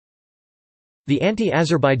The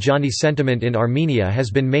anti-Azerbaijani sentiment in Armenia has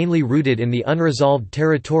been mainly rooted in the unresolved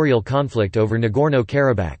territorial conflict over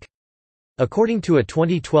Nagorno-Karabakh. According to a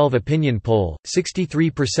 2012 opinion poll,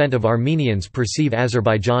 63% of Armenians perceive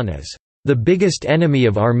Azerbaijan as the biggest enemy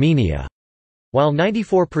of Armenia, while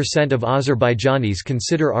 94% of Azerbaijanis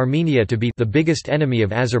consider Armenia to be the biggest enemy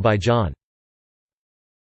of Azerbaijan.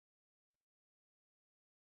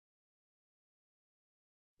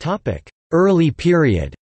 Early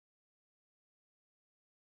period.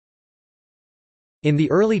 In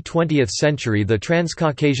the early 20th century, the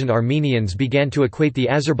Transcaucasian Armenians began to equate the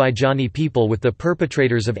Azerbaijani people with the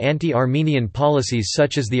perpetrators of anti-Armenian policies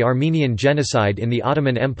such as the Armenian genocide in the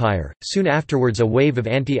Ottoman Empire. Soon afterwards, a wave of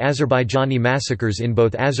anti-Azerbaijani massacres in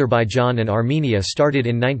both Azerbaijan and Armenia started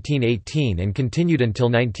in 1918 and continued until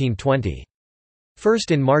 1920.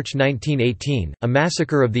 First in March 1918, a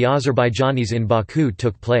massacre of the Azerbaijanis in Baku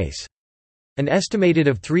took place. An estimated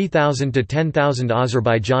of 3,000 to 10,000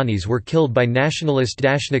 Azerbaijanis were killed by nationalist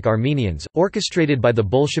Dashnik Armenians, orchestrated by the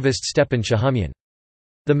Bolshevist Stepan Shahumyan.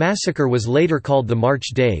 The massacre was later called the March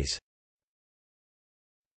Days.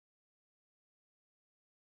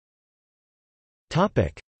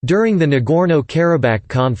 During the Nagorno-Karabakh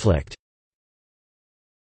conflict.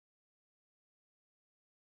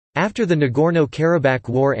 After the Nagorno-Karabakh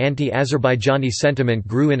War, anti-Azerbaijani sentiment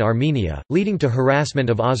grew in Armenia, leading to harassment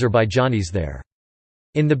of Azerbaijanis there.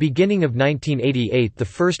 In the beginning of 1988, the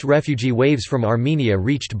first refugee waves from Armenia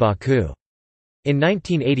reached Baku. In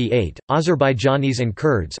 1988, Azerbaijanis and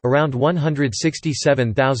Kurds, around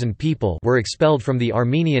 167,000 people, were expelled from the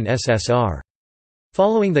Armenian SSR.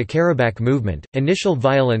 Following the Karabakh movement, initial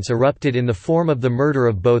violence erupted in the form of the murder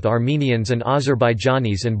of both Armenians and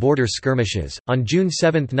Azerbaijanis and border skirmishes. On June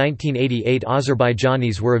 7, 1988,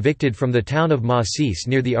 Azerbaijanis were evicted from the town of Masis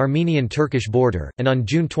near the Armenian-Turkish border, and on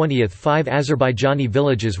June 20, 5 Azerbaijani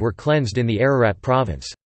villages were cleansed in the Ararat province.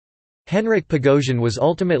 Henrik Pagosian was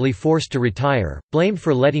ultimately forced to retire, blamed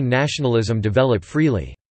for letting nationalism develop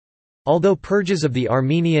freely. Although purges of the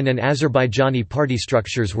Armenian and Azerbaijani party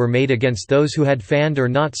structures were made against those who had fanned or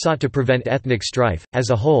not sought to prevent ethnic strife, as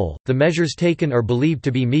a whole, the measures taken are believed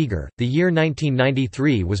to be meager. The year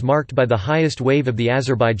 1993 was marked by the highest wave of the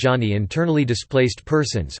Azerbaijani internally displaced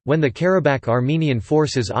persons, when the Karabakh Armenian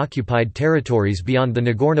forces occupied territories beyond the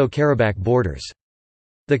Nagorno-Karabakh borders.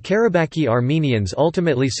 The Karabakhi Armenians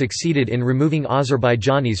ultimately succeeded in removing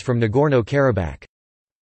Azerbaijanis from Nagorno-Karabakh.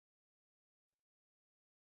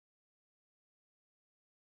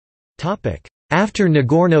 After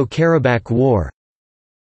Nagorno-Karabakh War.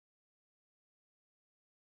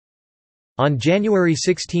 On January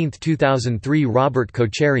 16, 2003, Robert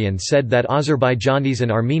Kocharian said that Azerbaijanis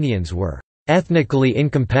and Armenians were ethnically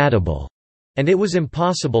incompatible, and it was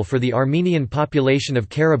impossible for the Armenian population of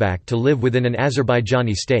Karabakh to live within an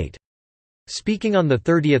Azerbaijani state. Speaking on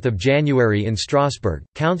 30 January in Strasbourg,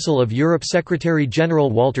 Council of Europe Secretary-General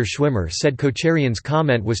Walter Schwimmer said Kocharian's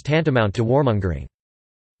comment was tantamount to warmongering.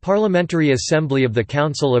 Parliamentary Assembly of the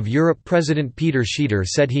Council of Europe President Peter Schieder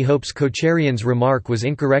said he hopes Kocharian's remark was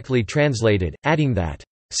incorrectly translated, adding that,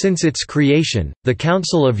 "Since its creation, the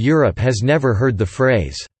Council of Europe has never heard the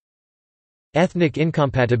phrase ethnic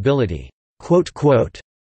incompatibility."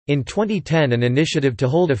 In 2010, an initiative to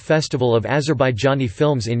hold a festival of Azerbaijani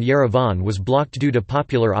films in Yerevan was blocked due to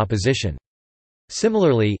popular opposition.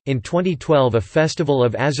 Similarly, in 2012 a festival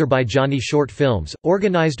of Azerbaijani short films,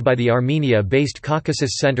 organized by the Armenia-based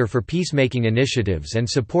Caucasus Center for Peacemaking Initiatives and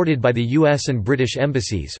supported by the US and British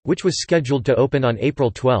embassies, which was scheduled to open on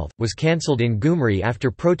April 12, was cancelled in Gyumri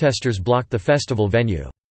after protesters blocked the festival venue.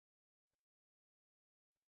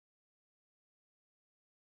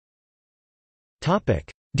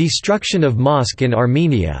 Destruction of mosque in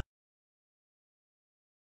Armenia.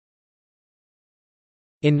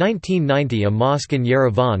 In 1990, a mosque in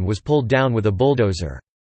Yerevan was pulled down with a bulldozer.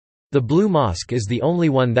 The Blue Mosque is the only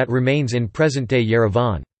one that remains in present-day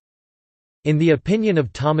Yerevan. In the opinion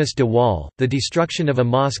of Thomas de Waal, the destruction of a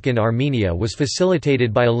mosque in Armenia was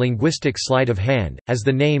facilitated by a linguistic sleight of hand, as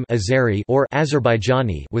the name Azeri or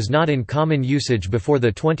Azerbaijani was not in common usage before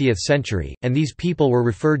the 20th century, and these people were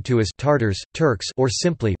referred to as Tartars, Turks, or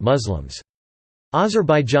simply Muslims.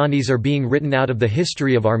 Azerbaijanis are being written out of the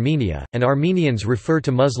history of Armenia, and Armenians refer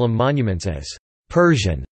to Muslim monuments as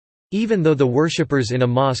Persian, even though the worshippers in a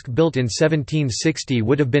mosque built in 1760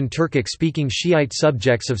 would have been Turkic-speaking Shiite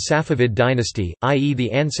subjects of Safavid dynasty, i.e.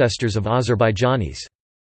 the ancestors of Azerbaijanis.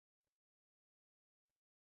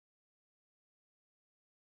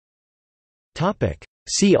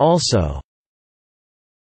 See also: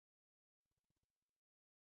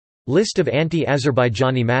 List of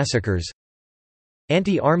anti-Azerbaijani massacres,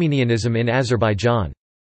 Anti-Armenianism in Azerbaijan.